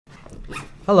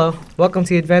Hello, welcome to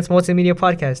the Advanced Multimedia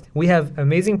Podcast. We have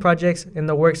amazing projects in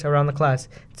the works around the class.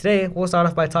 Today, we'll start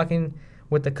off by talking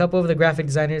with a couple of the graphic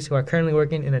designers who are currently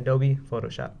working in Adobe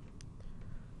Photoshop.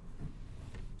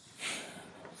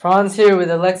 Franz here with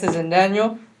Alexis and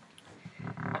Daniel.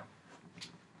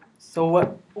 So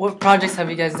what projects have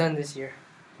you guys done this year?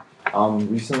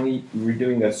 Recently we were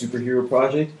doing a superhero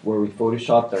project where we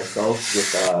photoshopped ourselves with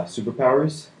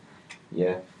superpowers.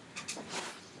 Yeah.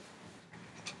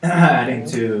 Adding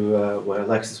to what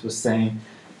Alexis was saying,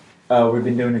 we've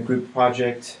been doing a group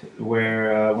project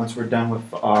where once we're done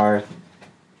with our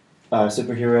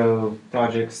superhero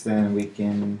projects, then we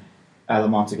can add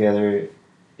them all together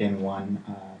in one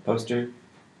poster.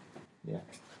 Yeah.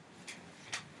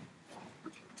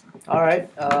 All right.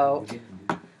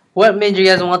 What made you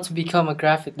guys want to become a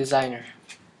graphic designer?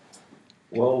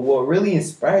 Well, what really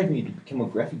inspired me to become a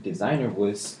graphic designer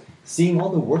was seeing all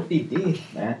the work they did,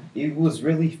 man. It was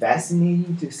really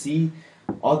fascinating to see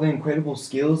all the incredible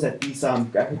skills that these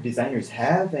graphic designers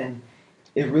have, and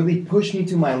it really pushed me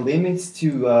to my limits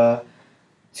to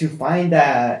find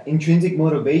that intrinsic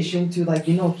motivation to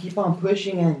keep on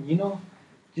pushing and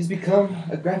just become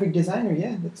a graphic designer.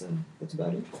 Yeah, that's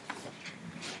about it.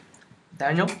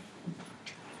 Daniel?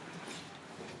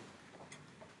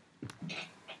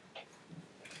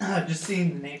 Just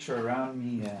seeing the nature around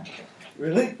me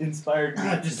really inspired me.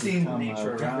 Just seeing the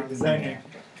nature around designer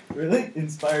really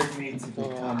inspired me to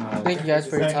become a Thank you guys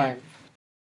for your time.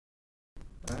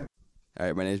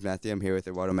 Alright, my name is Matthew. I'm here with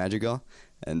Eduardo Madrigal,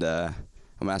 and I'm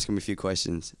going to ask him a few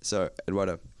questions. So,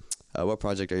 Eduardo, what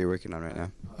project are you working on right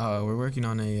now? We're working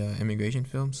on a immigration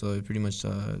film, so it pretty much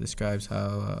describes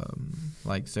how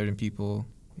certain people,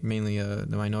 mainly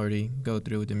the minority, go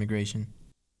through with immigration.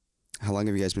 How long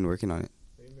have you guys been working on it?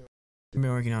 We've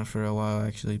been working on it for a while,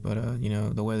 actually, but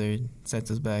the weather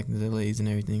sets us back, the delays and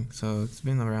everything, so it's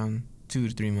been around 2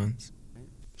 to 3 months.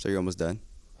 So you're almost done?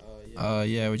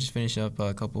 Yeah, we just finished up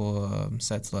a couple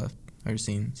sets left, or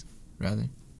scenes, rather.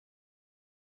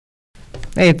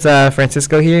 Hey, it's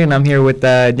Francisco here, and I'm here with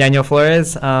Daniel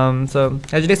Flores. So,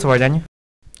 how's your day so far, Daniel?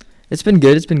 It's been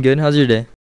good. How's your day?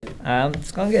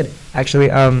 It's going good. Actually,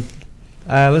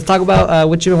 let's talk about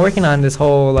what you've been working on this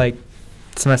whole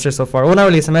semester so far. Well, not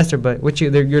really a semester, but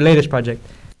your latest project.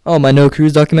 Oh, my No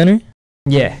Cruise documentary?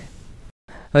 Yeah.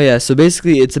 Oh, yeah. So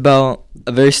basically, it's about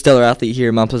a very stellar athlete here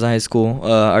at Mount Pleasant High School,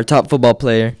 our top football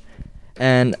player.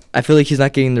 And I feel like he's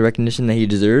not getting the recognition that he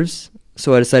deserves.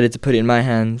 So I decided to put it in my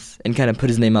hands and kind of put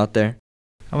his name out there.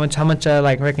 How much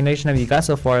recognition have you got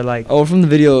so far? Oh, from the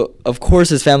video, of course,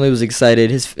 his family was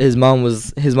excited. His mom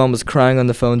was crying on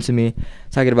the phone to me,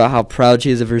 talking about how proud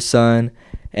she is of her son,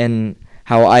 and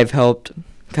how I've helped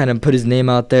kind of put his name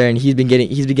out there. And he's been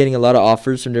getting a lot of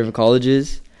offers from different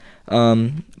colleges.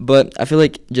 But I feel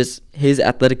like just his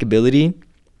athletic ability,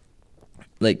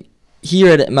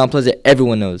 here at Mount Pleasant,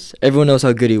 everyone knows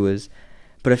how good he was.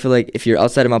 But I feel like if you're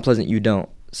outside of Mount Pleasant, you don't.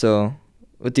 So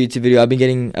with the YouTube video, I've been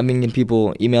getting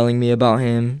people emailing me about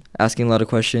him, asking a lot of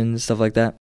questions, stuff like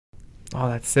that. Oh,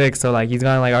 that's sick. So he's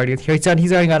gone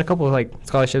he's already got a couple of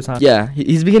scholarships, huh? Yeah,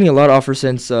 he's been getting a lot of offers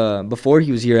since before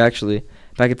he was here, actually.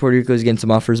 Back at Puerto Rico, he's getting some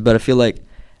offers, but I feel like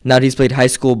now that he's played high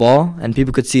school ball and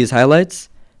people could see his highlights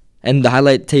and the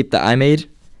highlight tape that I made.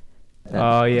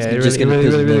 Oh yeah,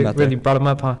 it really brought him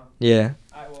up, huh? Yeah.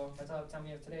 Alright, well, that's all the time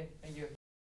we have today. Thank you.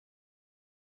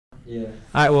 Yeah.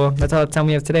 Alright, well, that's all the time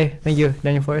we have today. Thank you,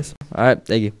 Daniel Flores. Alright,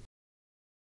 thank you.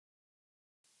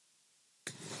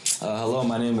 Hello,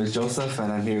 my name is Joseph,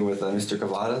 and I'm here with Mr.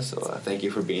 Cavada, so thank you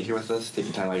for being here with us,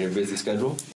 taking time out of your busy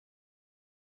schedule.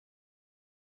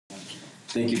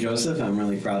 Thank you, Joseph. I'm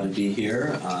really proud to be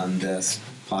here on this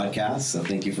podcast, so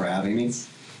thank you for having me.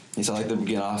 And so I'd like to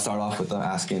begin, I'll start off with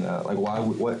asking,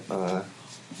 what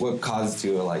caused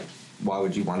you, why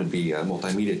would you want to be a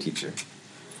multimedia teacher?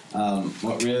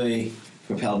 What really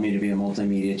propelled me to be a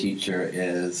multimedia teacher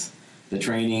is the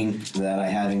training that I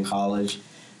had in college,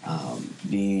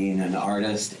 being an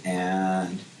artist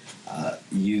and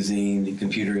using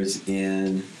computers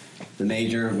in the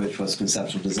major, which was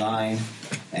conceptual design,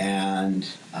 and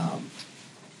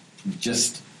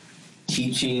just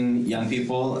teaching young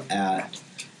people at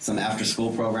some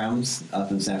after-school programs up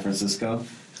in San Francisco,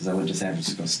 because I went to San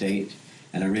Francisco State,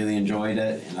 and I really enjoyed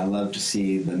it, and I loved to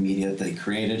see the media that they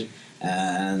created,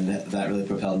 and that really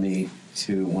propelled me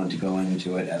to want to go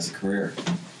into it as a career.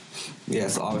 Yeah,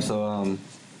 so also,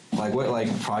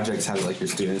 what projects have your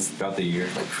students throughout the year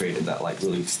created that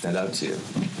really stand out to you?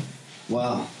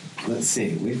 Well, let's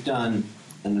see. We've done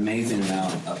an amazing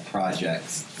amount of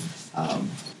projects.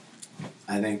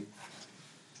 I think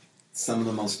some of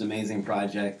the most amazing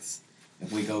projects,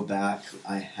 if we go back,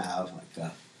 I have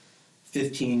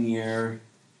 15-year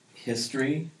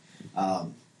history.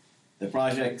 The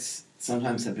projects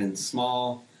sometimes have been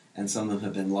small and some of them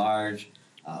have been large,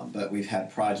 but we've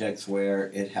had projects where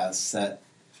it has set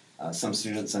some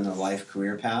students on a life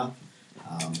career path.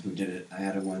 Who did it? I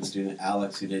had one student,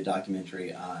 Alex, who did a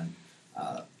documentary on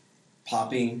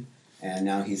popping, and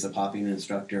now he's a popping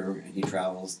instructor and he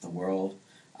travels the world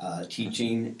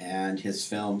teaching, and his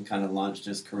film kind of launched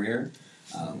his career.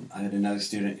 I had another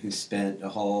student who spent a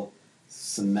whole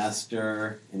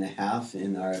semester and a half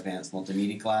in our advanced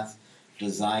multimedia class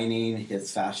designing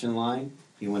his fashion line.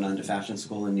 He went on to fashion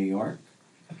school in New York,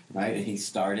 right? And he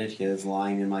started his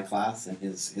line in my class and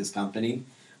his company.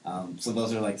 So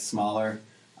those are like smaller.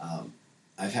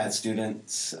 I've had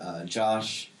students,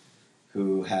 Josh,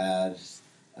 who had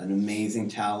an amazing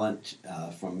talent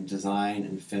from design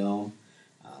and film,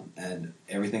 and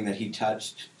everything that he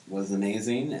touched was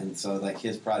amazing. And so like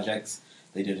his projects,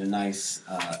 they did a nice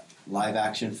live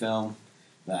action film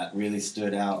that really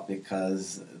stood out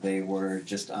because they were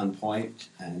just on point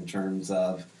in terms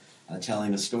of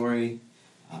telling a story.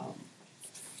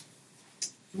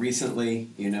 Recently,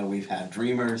 we've had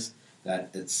Dreamers that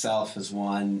itself has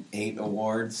won 8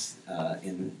 awards.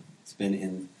 It's been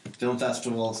in film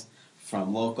festivals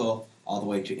from local all the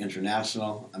way to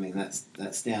international. I mean,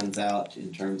 that stands out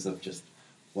in terms of just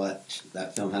what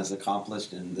that film has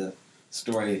accomplished and the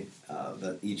story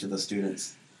that each of the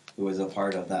students who was a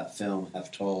part of that film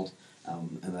have told,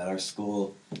 and that our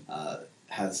school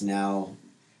has now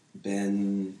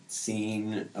been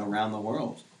seen around the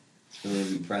world. It's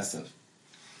really impressive.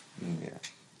 Yeah.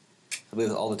 I believe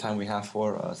that's all the time we have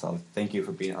for so thank you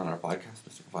for being on our podcast,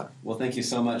 Mr. Kavada. Well, thank you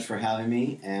so much for having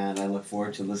me, and I look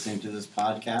forward to listening to this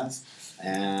podcast.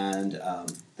 And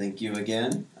thank you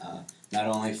again, not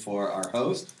only for our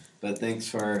host, but thanks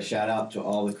for a shout out to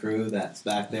all the crew that's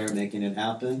back there making it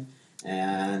happen.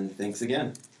 And thanks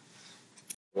again.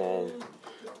 And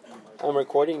I'm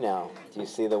recording now. Do you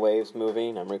see the waves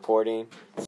moving? I'm recording.